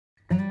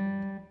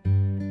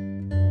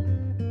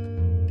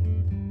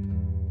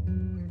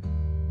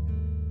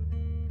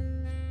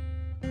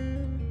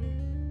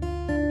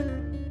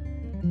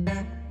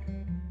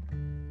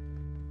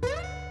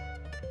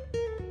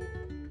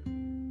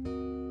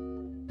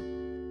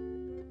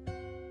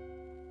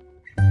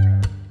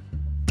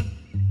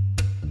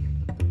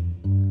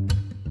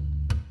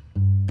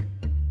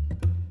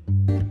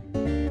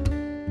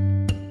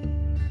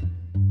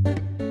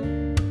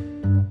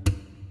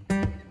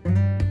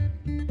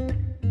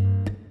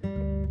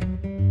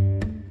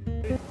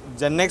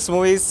Gennex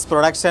Movies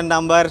production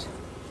number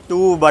 2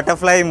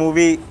 Butterfly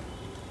movie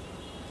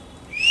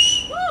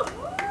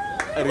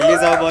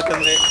release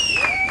avbotundi.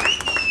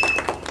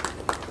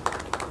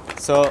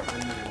 So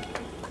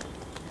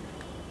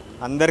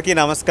andarki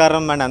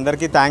namaskaram and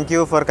andarki thank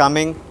you for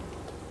coming.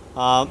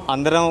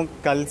 Andaram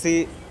kalsi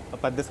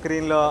పెద్ద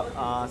స్క్రీన్లో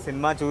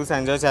cinema చూసి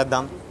enjoy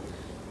చేద్దాం.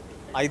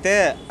 అయితే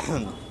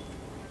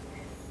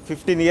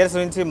 15 years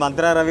నుంచి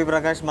మంత్రా రవి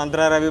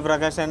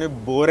ప్రకాష్ అని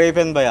bore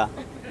అయిపోయింది భయ.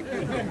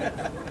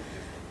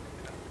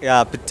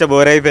 పిచ్చ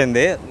బోర్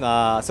అయిపోయింది.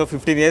 సో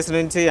 15 years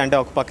నుంచి అంటే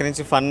ఒక పక్క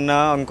నుంచి ఫన్,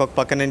 ఇంకొక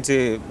పక్క నుంచి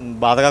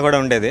బాధగా కూడా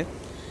ఉండేది.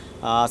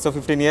 సో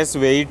 15 years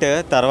వెయిట్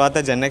తర్వాత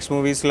జెన్నెక్స్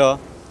మూవీస్లో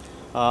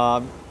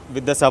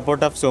with the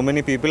support of so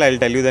many people I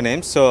will tell you the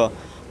names. So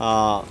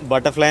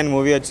butterfly అని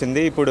మూవీ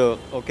వచ్చింది. ఇప్పుడు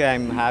ఓకే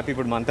ఐఎమ్ హ్యాపీ.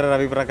 ఇప్పుడు మంత్ర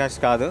రవి ప్రకాష్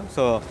కాదు,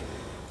 so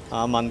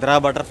Mantra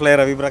butterfly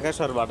Ravi Prakash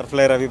are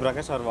butterfly Ravi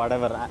Prakash are what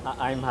ever,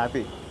 I'm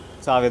happy.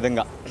 So ఆ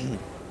విధంగా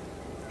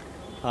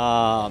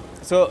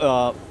so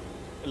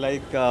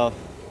like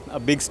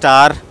big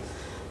star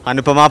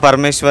Anupama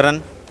Parameswaran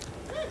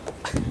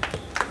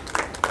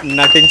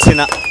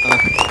నటించిన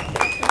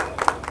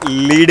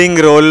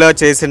leading రోల్లో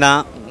చేసిన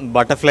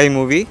బటర్ఫ్లై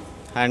మూవీ.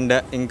 అండ్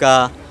ఇంకా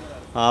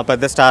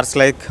పెద్ద స్టార్స్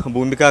లైక్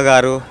భూమిక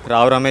గారు,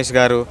 రావు రమేష్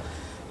గారు,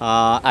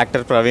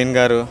 యాక్టర్ ప్రవీణ్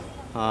గారు,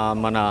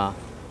 మన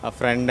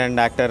ఫ్రెండ్ అండ్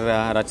యాక్టర్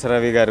రచ్చ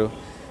రవి గారు,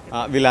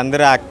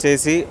 వీళ్ళందరూ యాక్ట్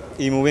చేసి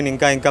ఈ మూవీని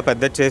ఇంకా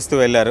పెద్ద చేస్తూ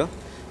వెళ్ళారు.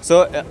 సో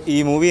ఈ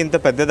మూవీ ఇంత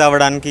పెద్దది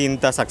అవ్వడానికి,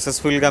 ఇంత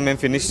సక్సెస్ఫుల్గా మేము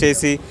ఫినిష్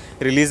చేసి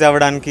రిలీజ్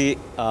అవ్వడానికి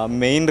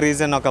మెయిన్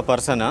రీజన్ ఒక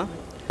person,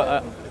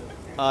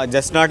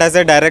 just not as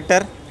a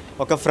director,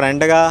 ఒక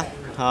ఫ్రెండ్గా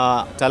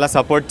చాలా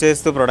సపోర్ట్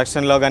చేస్తూ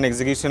ప్రొడక్షన్లో కానీ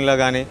ఎగ్జిక్యూషన్లో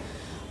కానీ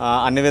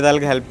అన్ని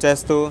విధాలుగా హెల్ప్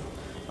చేస్తూ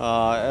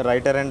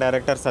రైటర్ అండ్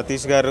డైరెక్టర్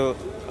సతీష్ గారు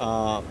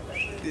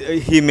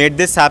హీ మేడ్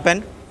దిస్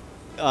హ్యాపెన్.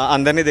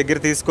 అందరినీ దగ్గర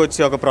తీసుకొచ్చి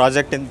ఒక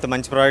ప్రాజెక్ట్, ఇంత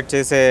మంచి ప్రాజెక్ట్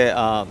చేసే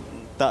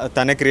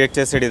తనే క్రియేట్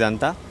చేసాడు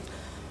ఇదంతా.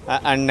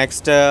 అండ్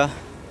నెక్స్ట్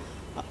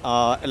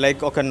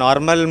లైక్ ఒక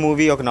నార్మల్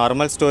మూవీ, ఒక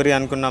నార్మల్ స్టోరీ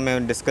అనుకున్నాం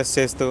మేము డిస్కస్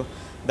చేస్తూ,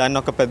 దాన్ని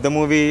ఒక పెద్ద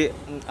మూవీ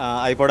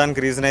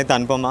అయిపోవడానికి రీజన్ అయితే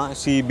Anupama.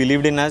 She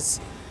believed in us.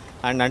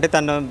 And అంటే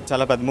తను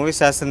చాలా పెద్ద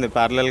మూవీస్ చేస్తుంది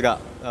ప్యారలల్గా.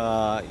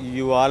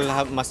 You all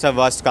must have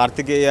watched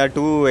Karthikeya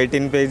 2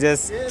 18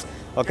 pages,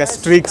 ఒక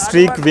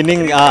స్ట్రీక్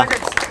విన్నింగ్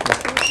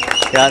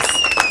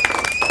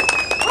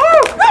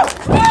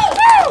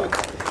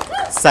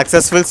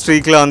సక్సెస్ఫుల్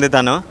స్ట్రీక్లో ఉంది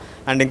తను.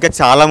 అండ్ ఇంకా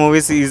చాలా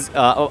movies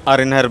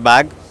are in her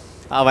bag.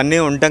 అవన్నీ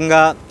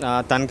ఉండగా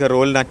తనకి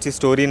రోల్ నచ్చి,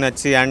 స్టోరీ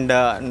నచ్చి, అండ్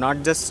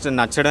నాట్ జస్ట్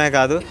నచ్చడమే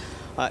కాదు,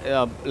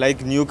 like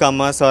new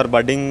comers are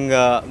budding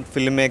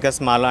film makers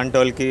మాలాంటి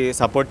వాళ్ళకి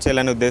సపోర్ట్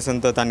చేయాలనే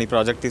ఉద్దేశంతో తను ఈ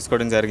ప్రాజెక్ట్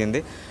తీసుకోవడం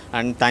జరిగింది.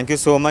 And thank you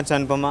so much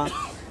Anupama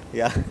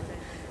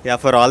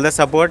for all the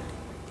support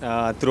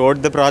through out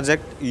the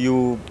project.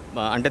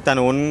 అంటే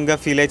తను ఓన్గా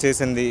ఫీల్ అయి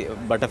చేసింది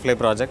butterfly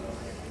project.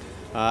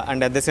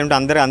 And at the same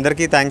time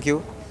అందరికీ థ్యాంక్ యూ.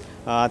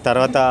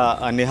 తర్వాత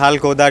Nihal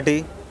Kodati,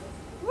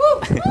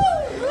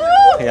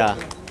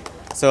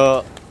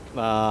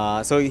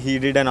 so he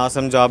did an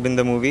awesome job in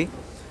the movie.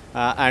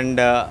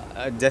 And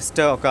just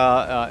ఒక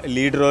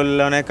lead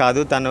రోల్లోనే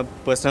కాదు, తను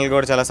పర్సనల్గా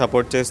కూడా చాలా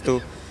సపోర్ట్ చేస్తూ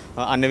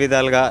అన్ని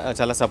విధాలుగా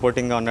చాలా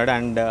సపోర్టింగ్గా ఉన్నాడు.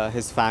 And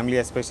his family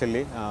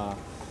especially.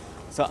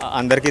 So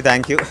అందరికీ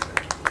థ్యాంక్ యూ.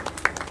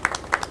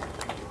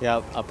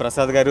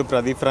 ప్రసాద్ గారు,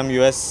 Pradeep from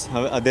US,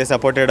 they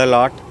supported a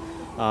lot.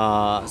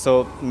 So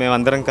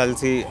మేమందరం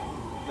కలిసి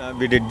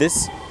we did this.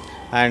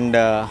 And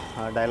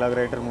dialogue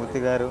writer మూర్తి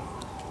గారు,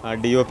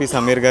 డిఓపి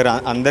సమీర్ గారు,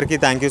 అందరికీ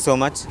thank you so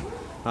much.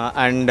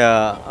 And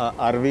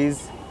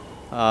అర్వీజ్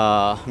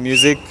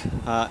music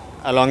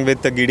along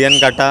with Gideon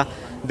Katta,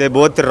 they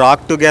both rock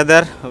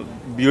together.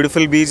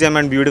 Beautiful BGM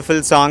and beautiful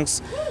songs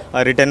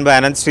written by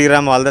Anand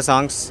Sriram, all the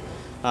songs.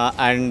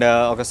 And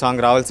oka song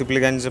Rahul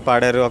Sipliganj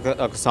paadaru,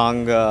 oka song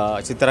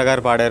Chitra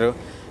garu paadaru,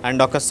 and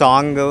oka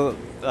song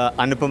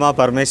Anupama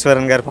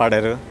Parameswaran garu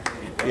paadaru.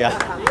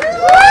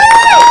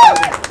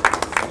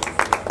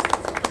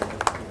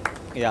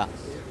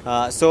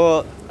 So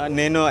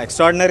నేను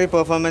extraordinary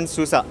performance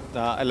చూసా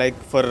like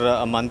for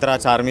mantra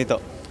చార్మీతో.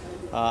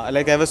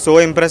 Like I was so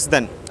impress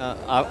then.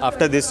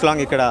 After this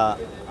long ఇక్కడ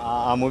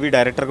ఆ movie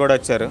director కూడా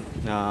వచ్చారు.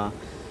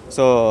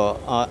 So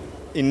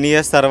ఇన్ని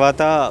years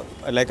తర్వాత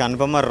like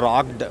Anupama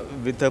rocked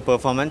with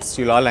performance.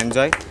 You'll all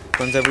enjoy.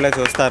 కొంచెంసేపులో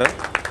చూస్తారు.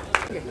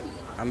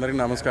 అందరికీ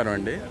నమస్కారం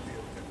అండి.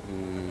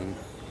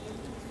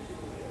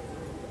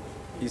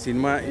 ఈ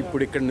సినిమా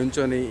ఇప్పుడు ఇక్కడ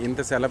నుంచొని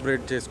ఇంత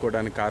సెలబ్రేట్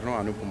చేసుకోవడానికి కారణం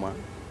Anupama.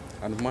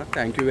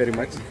 Thank you very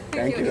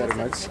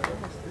much.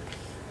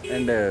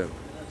 And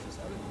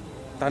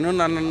తను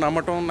నన్ను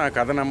నమ్మటం, నా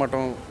కథ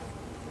నమ్మటం,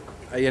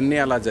 అవన్నీ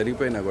అలా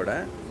జరిగిపోయినా కూడా,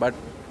 బట్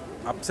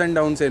అప్స్ అండ్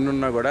డౌన్స్ ఎన్ని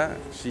ఉన్నా కూడా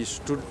షీ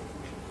స్టూడ్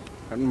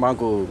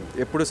మాకు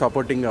ఎప్పుడు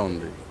సపోర్టింగ్గా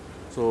ఉంది.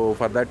 So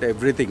for that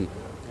everything,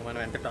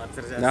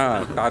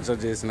 torture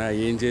చేసినా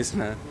ఏం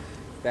చేసినా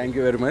thank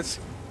you very much.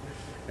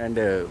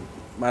 And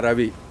మా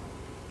రవి,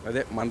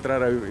 అదే మంత్ర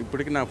రవి,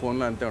 ఇప్పటికీ నా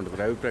ఫోన్లో అంతే ఉంటుంది,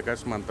 రవి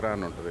ప్రకాష్ మంత్ర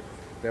అని ఉంటుంది.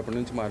 రేపటి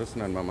నుంచి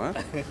మారుస్తున్నాను మామ,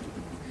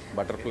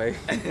 బటర్ఫ్లై.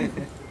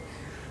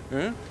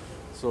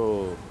 సో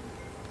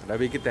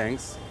రవికి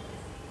థ్యాంక్స్.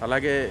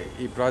 అలాగే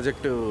ఈ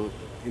ప్రాజెక్టు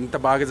ఇంత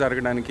బాగా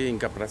జరగడానికి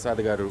ఇంకా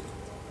ప్రసాద్ గారు,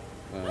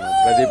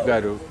 ప్రదీప్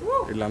గారు,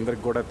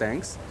 వీళ్ళందరికీ కూడా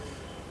థ్యాంక్స్.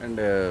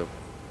 అండ్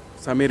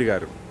సమీర్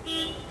గారు,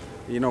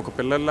 ఈయన ఒక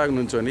పిల్లల్లాగా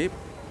నుంచొని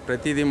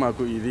ప్రతిదీ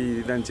మాకు ఇది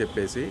అని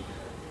చెప్పేసి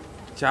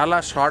చాలా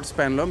షార్ట్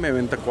స్పాన్లో మేము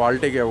ఇంత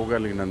క్వాలిటీగా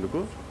ఇవ్వగలిగినందుకు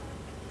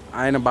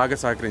ఆయన బాగా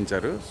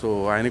సహకరించారు. సో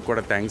ఆయనకి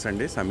కూడా థ్యాంక్స్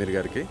అండి, సమీర్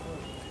గారికి.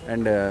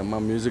 అండ్ మా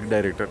music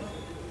director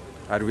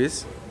Arviz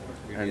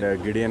and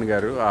Gideon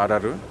గారు,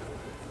 ఆర్ఆర్,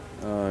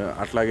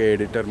 అట్లాగే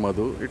ఎడిటర్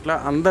మధు, ఇట్లా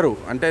అందరూ,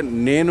 అంటే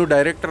నేను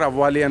డైరెక్టర్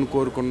అవ్వాలి అని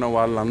కోరుకున్న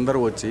వాళ్ళందరూ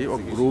వచ్చి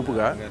ఒక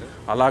గ్రూప్గా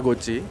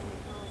అలాగొచ్చి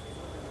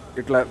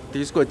ఇట్లా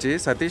తీసుకొచ్చి,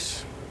 సతీష్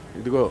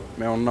ఇదిగో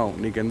మేము ఉన్నాం,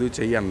 నీకెందుకు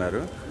చెయ్యి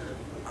అన్నారు.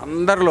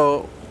 అందరిలో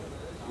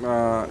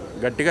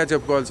గట్టిగా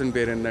చెప్పుకోవాల్సిన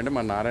పేరు ఏంటంటే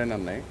మా నారాయణ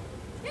అన్నయ్య.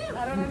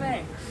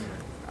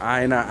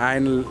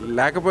 ఆయన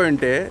లేకపోయి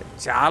ఉంటే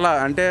చాలా,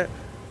 అంటే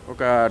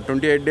ఒక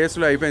 28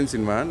 డేస్లో అయిపోయింది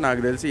సినిమా.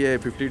 నాకు తెలిసి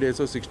 50 డేస్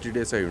 60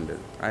 డేస్ అయి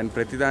ఉండేది. ఆయన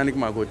ప్రతిదానికి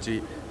మాకు వచ్చి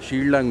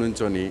షీల్డ్ లాగా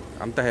నుంచొని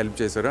అంత హెల్ప్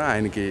చేశారు.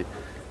 ఆయనకి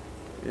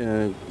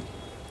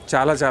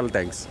చాలా చాలా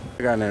థ్యాంక్స్.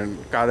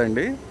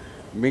 కాదండి,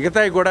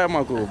 మిగతాయి కూడా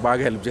మాకు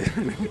బాగా హెల్ప్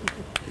చేయండి.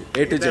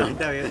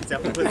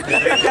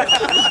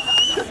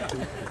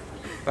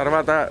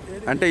 తర్వాత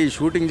అంటే ఈ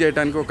షూటింగ్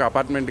చేయడానికి ఒక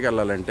అపార్ట్మెంట్కి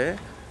వెళ్ళాలంటే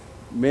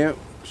మేము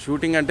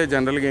షూటింగ్ అంటే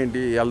జనరల్గా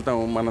ఏంటి, వెళ్తాం,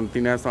 మనం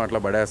తినేస్తాం, అట్లా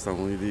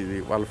పడేస్తాము. ఇది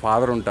వాళ్ళ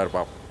ఫాదర్ ఉంటారు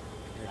పాపం,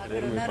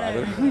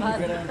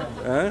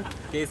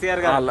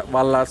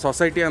 వాళ్ళ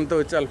సొసైటీ అంతా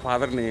వచ్చి వాళ్ళ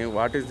ఫాదర్ని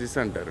వాట్ ఈస్ దిస్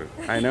అంటారు.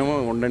 ఆయనేమో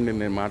ఉండండి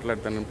నేను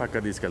మాట్లాడతాను,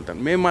 పక్క తీసుకెళ్తాను.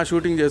 మేము మా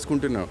షూటింగ్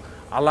చేసుకుంటున్నాం,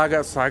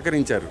 అలాగా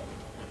సహకరించారు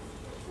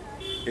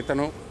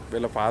ఇతను,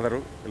 వీళ్ళ ఫాదరు,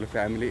 వీళ్ళ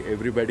ఫ్యామిలీ,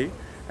 ఎవ్రీబడి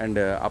అండ్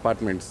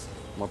అపార్ట్మెంట్స్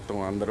మొత్తం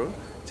అందరూ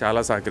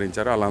చాలా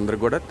సహకరించారు.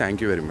 వాళ్ళందరికీ కూడా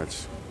thank you very much.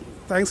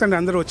 Thanks అండి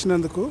అందరూ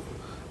వచ్చినందుకు.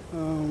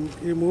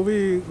 ఈ మూవీ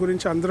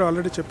గురించి అందరూ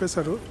ఆల్రెడీ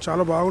చెప్పేశారు,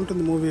 చాలా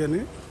బాగుంటుంది మూవీ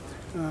అని.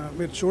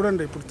 మీరు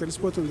చూడండి, ఇప్పుడు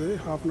తెలిసిపోతుంది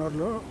హాఫ్ అన్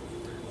అవర్లో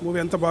మూవీ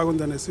ఎంత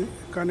బాగుంది అనేసి.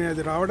 కానీ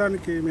అది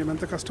రావడానికి మేము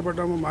ఎంత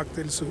కష్టపడ్డామో మాకు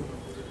తెలుసు.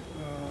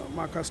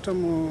 మా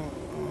కష్టము,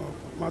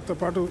 మాతో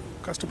పాటు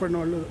కష్టపడిన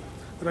వాళ్ళు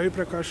రవి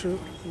ప్రకాష్,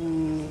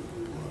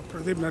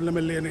 ప్రదీప్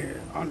నల్లమెల్లి అని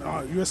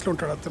యుఎస్లో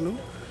ఉంటాడు అతను,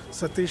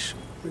 సతీష్,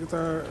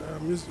 మిగతా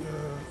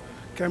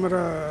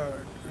camera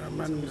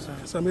man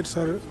Sameer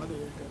sir,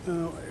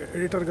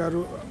 editor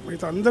గారు,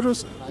 మిగతా అందరూ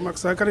మాకు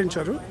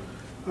సహకరించారు.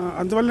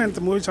 అందువల్ల ఇంత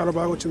మూవీ చాలా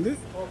బాగా వచ్చింది.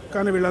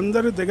 కానీ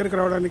వీళ్ళందరూ దగ్గరికి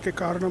రావడానికి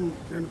కారణం,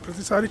 నేను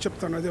ప్రతిసారి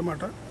చెప్తాను అదే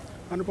మాట,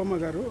 అనుపమ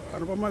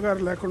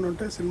గారు లేకుండా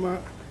ఉంటే సినిమా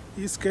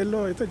ఈ స్కేల్లో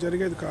అయితే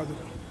జరిగేది కాదు.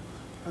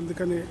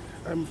 అందుకని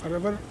I'm for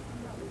ever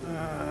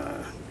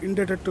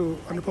indebted to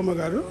Anupama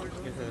గారు.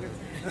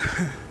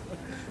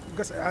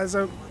 Because as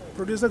a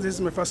producer this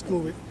is my first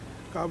movie.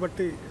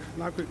 కాబట్టి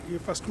నాకు ఈ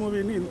ఫస్ట్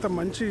మూవీని ఇంత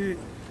మంచి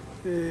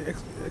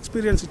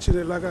ఎక్స్పీరియన్స్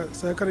ఇచ్చేలాగా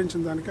సహకరించిన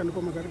దానికి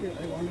అనుపమ గారికి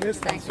ఐ ఆల్వేస్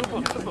థ్యాంక్స్.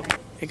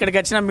 ఇక్కడికి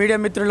వచ్చిన మీడియా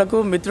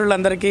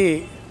మిత్రులందరికీ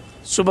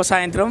శుభ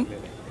సాయంత్రం.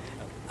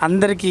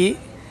 అందరికీ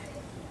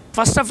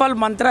first of all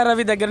mantra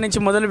Ravi దగ్గర నుంచి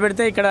మొదలు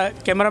పెడితే ఇక్కడ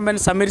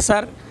కెమెరామెన్ సమీర్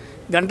సార్,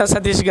 గంటా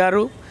సతీష్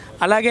గారు,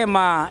 అలాగే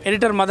మా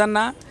ఎడిటర్ మదన్న,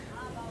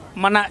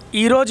 మన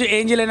ఈరోజు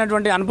ఏంజిల్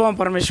అయినటువంటి అనుపమ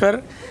పరమేశ్వర్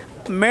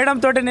మేడం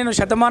తోటి నేను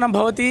శతమానం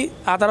భవతి,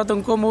 ఆ తర్వాత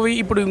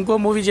ఇంకో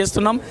మూవీ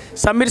చేస్తున్నాం.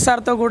 సమీర్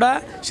సార్తో కూడా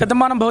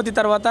శతమానం భవతి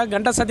తర్వాత,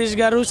 గంటా సతీష్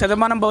గారు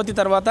శతమానం భవతి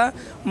తర్వాత,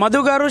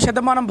 మధు గారు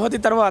శతమానం భవతి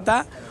తర్వాత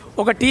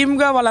ఒక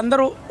టీమ్గా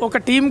వాళ్ళందరూ ఒక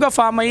టీమ్గా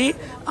ఫామ్ అయ్యి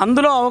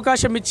అందులో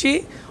అవకాశం ఇచ్చి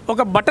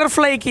ఒక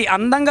బటర్ఫ్లైకి,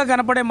 అందంగా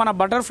కనపడే మన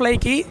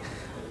బటర్ఫ్లైకి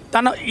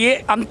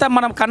అంత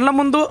మన కళ్ళ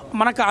ముందు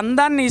మనకు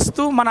అందాన్ని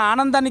ఇస్తూ మన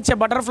ఆనందాన్ని ఇచ్చే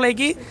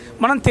బటర్ఫ్లైకి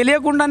మనం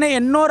తెలియకుండానే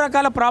ఎన్నో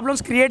రకాల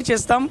ప్రాబ్లమ్స్ క్రియేట్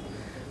చేస్తాం.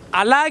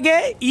 అలాగే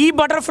ఈ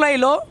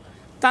బటర్ఫ్లైలో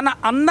తన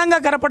అందంగా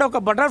కనపడే ఒక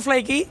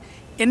బటర్ఫ్లైకి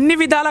ఎన్ని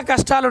విధాల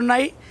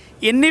కష్టాలున్నాయి,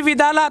 ఎన్ని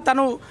విధాల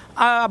తను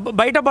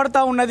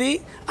బయటపడుతూ ఉన్నది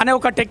అనే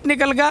ఒక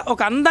టెక్నికల్గా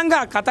ఒక అందంగా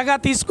కథగా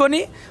తీసుకొని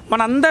మన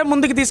అందరి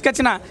ముందుకు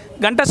తీసుకొచ్చిన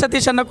గంటా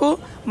సతీష్ అన్నకు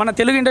మన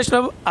తెలుగు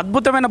ఇండస్ట్రీలో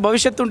అద్భుతమైన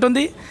భవిష్యత్తు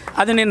ఉంటుంది.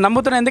 అది నేను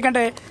నమ్ముతున్నాను.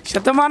 ఎందుకంటే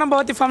శతమానం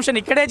భవతి ఫంక్షన్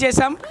ఇక్కడే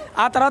చేశాం.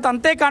 ఆ తర్వాత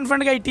అంతే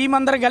కాన్ఫిడెంట్గా ఈ టీం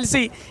అందరూ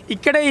కలిసి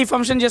ఇక్కడే ఈ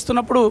ఫంక్షన్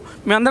చేస్తున్నప్పుడు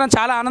మేమందరం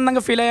చాలా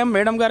ఆనందంగా ఫీల్ అయ్యాం.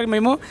 మేడం గారికి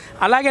మేము,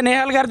 అలాగే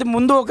నిహాల్ గారిది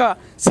ముందు ఒక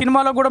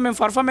సినిమాలో కూడా మేము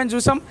పర్ఫార్మెన్స్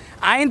చూసాం.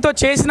 ఆయనతో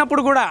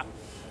చేసినప్పుడు కూడా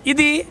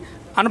ఇది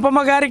అనుపమ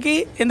గారికి,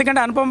 ఎందుకంటే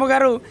అనుపమ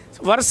గారు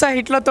వరుస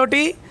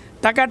హిట్లతోటి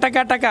టకా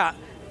టకా టకా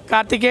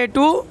కార్తికేయ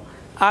 2,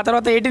 ఆ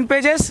తర్వాత 18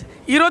 పేజెస్,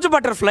 ఈరోజు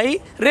బటర్ఫ్లై,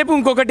 రేపు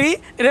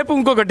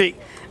ఇంకొకటి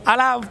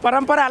అలా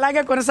పరంపర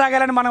అలాగే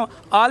కొనసాగాలని మనం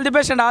all the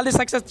best and all the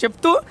success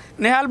చెప్తూ,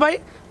 నిహాల్ భాయ్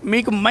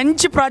మీకు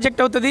మంచి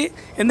ప్రాజెక్ట్ అవుతుంది.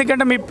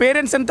 ఎందుకంటే మీ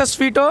పేరెంట్స్ ఎంత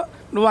స్వీటో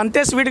నువ్వు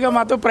అంతే స్వీట్గా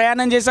మాతో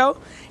ప్రయాణం చేసావు.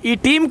 ఈ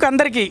టీంకి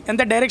అందరికీ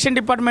ఎంత డైరెక్షన్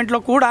డిపార్ట్మెంట్లో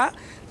కూడా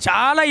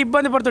చాలా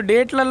ఇబ్బంది పడుతూ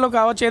డేట్లలో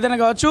కావచ్చు, ఏదైనా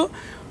కావచ్చు,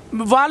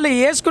 వాళ్ళు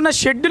వేసుకున్న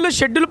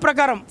షెడ్యూల్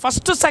ప్రకారం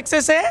ఫస్ట్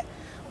సక్సెసే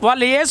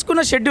వాళ్ళు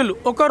వేసుకున్న షెడ్యూల్.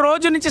 ఒక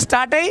రోజు నుంచి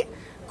స్టార్ట్ అయ్యి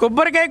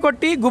కొబ్బరికాయ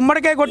కొట్టి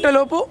గుమ్మడికాయ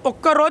కొట్టేలోపు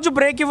ఒక్కరోజు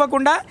బ్రేక్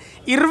ఇవ్వకుండా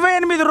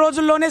 28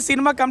 రోజుల్లోనే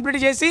సినిమా కంప్లీట్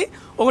చేసి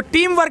ఒక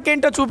టీం వర్క్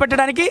ఏంటో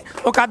చూపెట్టడానికి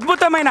ఒక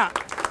అద్భుతమైన,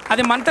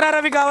 అది మంత్రా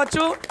రవి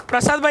కావచ్చు,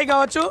 ప్రసాద్ భాయ్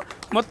కావచ్చు,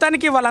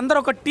 మొత్తానికి వాళ్ళందరూ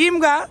ఒక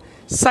టీమ్గా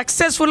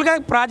సక్సెస్ఫుల్గా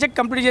ప్రాజెక్ట్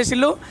కంప్లీట్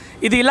చేసిళ్ళు.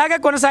 ఇది ఇలాగే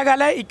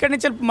కొనసాగాలి, ఇక్కడి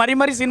నుంచి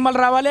మరీ సినిమాలు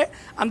రావాలి,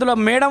 అందులో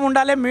మేడం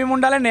ఉండాలి, మేము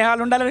ఉండాలి,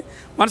 నేహాల్ ఉండాలని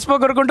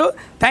మనస్ఫూర్తిగా కోరుకుంటూ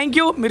థ్యాంక్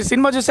యూ. మీరు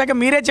సినిమా చూశాక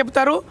మీరే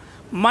చెప్తారు.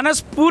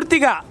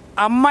 మనస్ఫూర్తిగా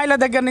అమ్మాయిల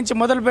దగ్గర నుంచి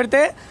మొదలు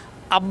పెడితే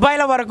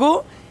అబ్బాయిల వరకు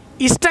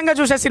ఇష్టంగా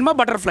చూసే cinema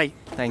butterfly.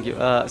 Thank you.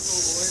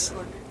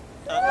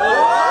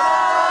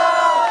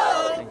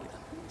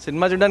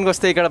 Cinema చూడడానికి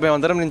వస్తే ఇక్కడ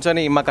మేమందరం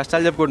నించొని మా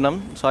కష్టాలు చెప్పుకుంటున్నాం.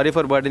 Sorry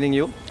for బర్డెనింగ్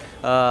you.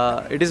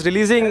 It is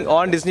releasing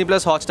on Disney+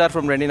 Hotstar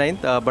from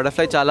 29th.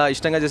 Butterfly చాలా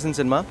ఇష్టంగా చేసిన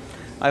cinema.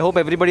 I hope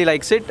everybody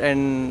likes it.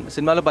 And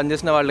సినిమాలో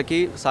పనిచేసిన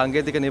వాళ్ళకి,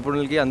 సాంకేతిక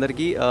నిపుణులకి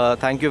అందరికీ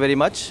thank you very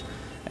much.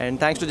 And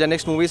thanks to Gen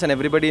X Movies and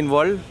everybody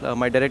involved,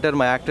 my director,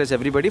 my actors,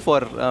 everybody for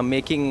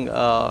making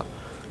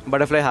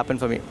Butterfly happen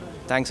for me.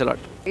 Thanks a lot.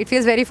 It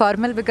feels very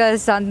formal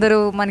because అందరూ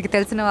మనకి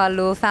తెలిసిన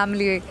వాళ్ళు,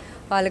 family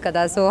వాళ్ళు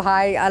కదా. So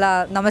hi అలా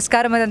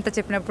నమస్కారం అదంతా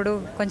చెప్పినప్పుడు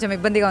కొంచెం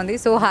ఇబ్బందిగా ఉంది.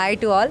 So hi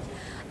to all.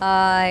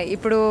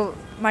 ఇప్పుడు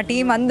మా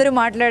టీం అందరూ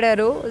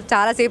మాట్లాడారు,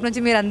 చాలాసేపు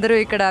నుంచి మీరు అందరూ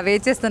ఇక్కడ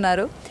వెయిట్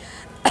చేస్తున్నారు.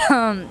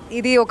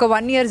 ఇది ఒక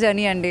 1 year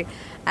జర్నీ అండి.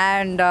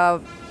 అండ్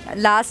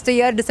లాస్ట్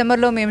ఇయర్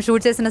డిసెంబర్లో మేము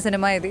షూట్ చేసిన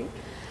సినిమా ఇది.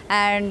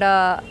 అండ్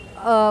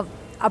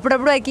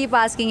అప్పుడప్పుడు ఐ కీప్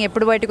ఆస్కింగ్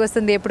ఎప్పుడు బయటకు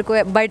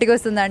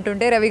వస్తుంది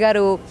అంటుంటే రవి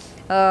గారు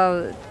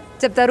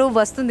చెప్తారు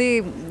వస్తుంది,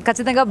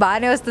 ఖచ్చితంగా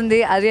బాగానే వస్తుంది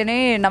అది అని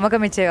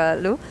నమ్మకం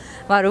ఇచ్చేవాళ్ళు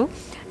వారు.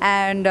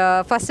 అండ్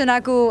ఫస్ట్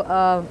నాకు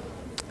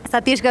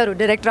సతీష్ గారు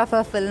డైరెక్టర్ ఆఫ్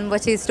అ ఫిల్మ్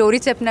వచ్చి స్టోరీ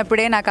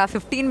చెప్పినప్పుడే నాకు ఆ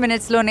 15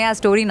 minutesలోనే ఆ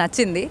స్టోరీ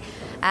నచ్చింది.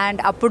 అండ్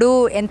అప్పుడు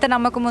ఎంత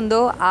నమ్మకం ఉందో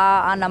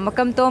ఆ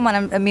నమ్మకంతో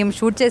మేము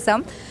షూట్ చేసాం.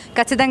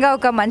 ఖచ్చితంగా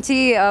ఒక మంచి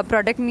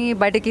ప్రోడక్ట్ని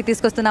బయటకి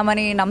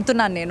తీసుకొస్తున్నామని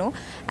నమ్ముతున్నాను నేను.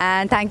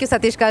 అండ్ థ్యాంక్ యూ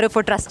సతీష్ గారు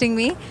for trusting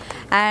me.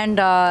 And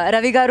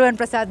Ravi గారు అండ్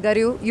ప్రసాద్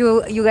గారు,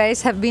 you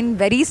guys have been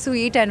very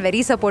sweet and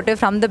very supportive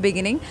from the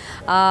beginning.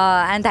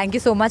 And thank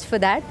you so much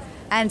for that.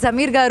 And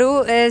Sameer గారు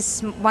is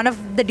one of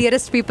the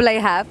dearest people I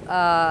have.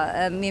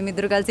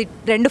 మేమిద్దరు కలిసి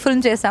 2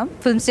 films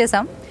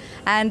చేసాం.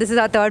 And this is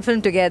our 3rd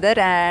film together,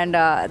 and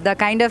the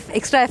kind of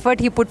extra effort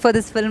he put for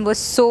this film was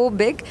so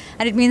big,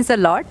 and it means a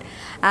lot.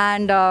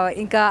 And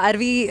inka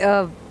Arvi,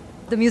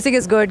 the music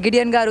is good.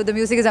 Gideon garu, the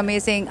music is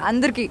amazing.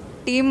 Andarki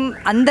team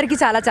andarki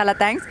చాలా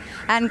thanks.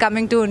 And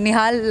coming to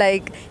Nihal,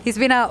 like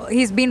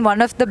he's been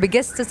one of the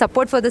biggest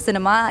support for the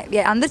cinema.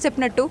 Andaru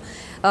cheppinattu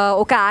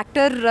oka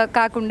actor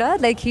kaakunda,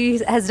 like he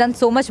has done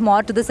so much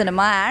more to the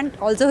cinema, and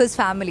also his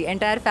family,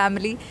 entire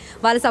family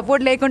వాళ్ళ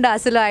support లేకుండా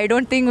అసలు I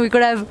don't think we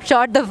could have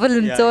shot the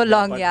film so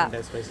long.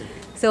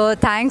 So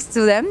thanks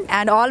to them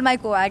and all my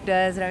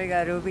co-actors, Ravi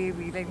garu,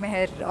 baby, like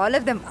Meher, all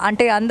of them,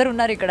 ante andaru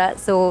unnaru ikkada.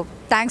 So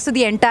thanks to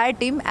the entire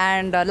team.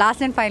 And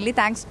last and finally,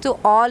 thanks to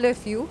all of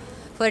you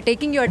for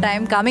taking your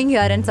time, coming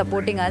here and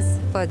supporting us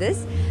for this.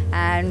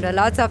 And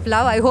lots of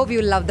love. I hope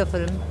you love the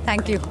film.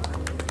 Thank you.